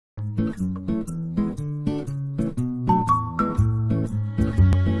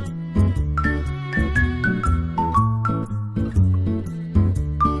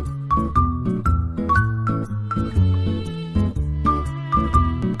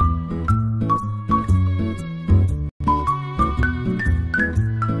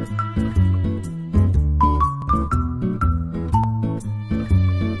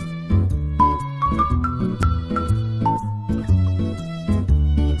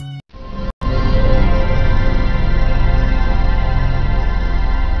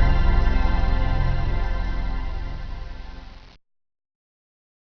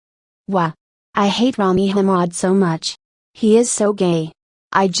Wah. I hate Rami Hammad so much. He is so gay.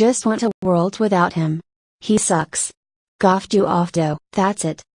 I just want a world without him. He sucks. Gofdo ofdo. That's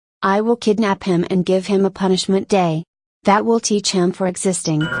it. I will kidnap him and give him a punishment day. That will teach him for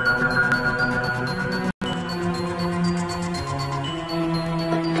existing.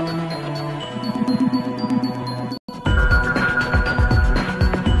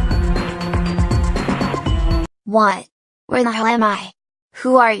 What? Where the hell am I?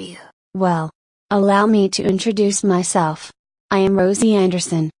 Who are you? Well, allow me to introduce myself. I am Rosie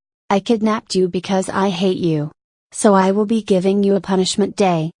Anderson. I kidnapped you because I hate you. So I will be giving you a punishment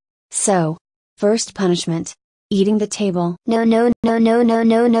day. So, first punishment. Eating the table. No no no no no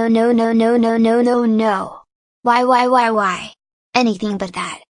no no no no no no no no no. Why? Anything but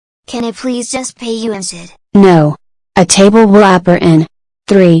that. Can I please just pay you instead? No. A table will appear in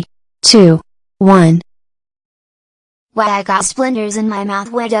 3, 2, 1. Why I got splinters in my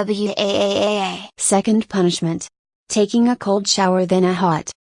mouth. WAAAA. Second punishment. Taking a cold shower then a hot.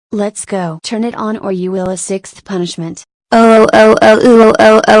 Let's go. Turn it on or you will. A sixth punishment. Odors,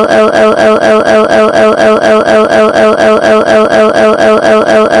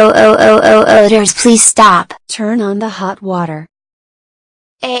 please stop. Turn on the hot water.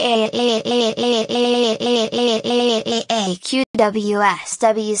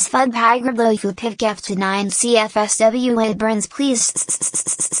 QWSW's Fud Pigrablofu Pivgef to 9 CFSW. It burns, please.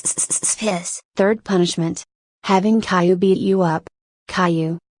 Piss. Third punishment. Having Caillou beat you up.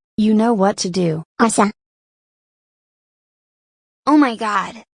 Caillou. You know what to do. Asa. Oh my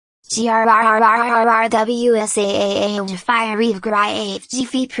god. GRRRRRWSAAA fiery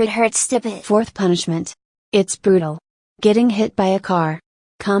GFG hurt stupid. Fourth punishment. It's brutal. Getting hit by a car.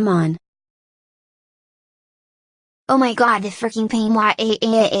 Come on. Oh my god, the freaking pain.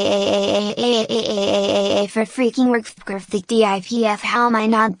 For freaking work DIPF. How am I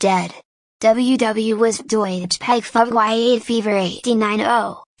not dead? WW was Deutsch Peg Fub Y8 Fever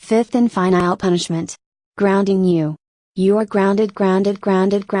 890. Fifth and final punishment. Grounding you. You are grounded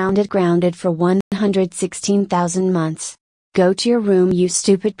for 116,000 months. Go to your room, you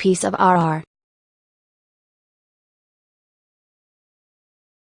stupid piece of RR.